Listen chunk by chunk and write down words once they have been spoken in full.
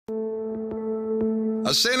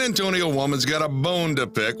A San Antonio woman's got a bone to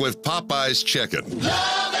pick with Popeyes chicken. Love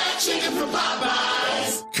that chicken from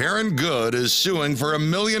Popeyes. Karen Goode is suing for $1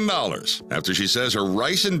 million after she says her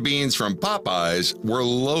rice and beans from Popeyes were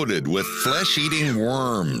loaded with flesh-eating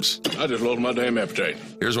worms. I just lost my damn appetite.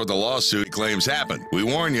 Here's what the lawsuit claims happened. We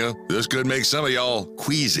warn you, this could make some of y'all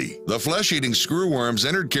queasy. The flesh-eating screwworms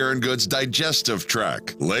entered Karen Goode's digestive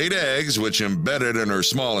tract, laid eggs which embedded in her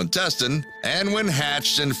small intestine, and when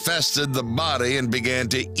hatched, infested the body and began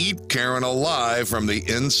to eat Karen alive from the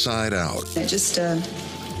inside out. I just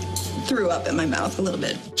threw up in my mouth a little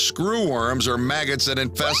bit. Screwworms are maggots that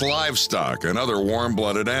infest livestock and other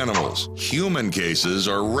warm-blooded animals. Human cases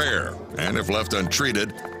are rare, and if left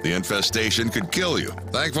untreated, the infestation could kill you.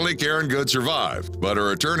 Thankfully, Karen Goode survived, but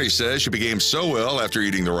her attorney says she became so ill after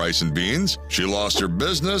eating the rice and beans, she lost her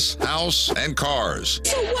business, house, and cars.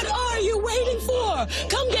 So what are you waiting for?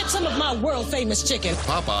 Come get some of my world-famous chicken.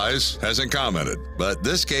 Popeyes hasn't commented, but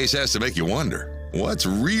this case has to make you wonder, what's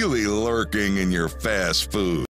really lurking in your fast food?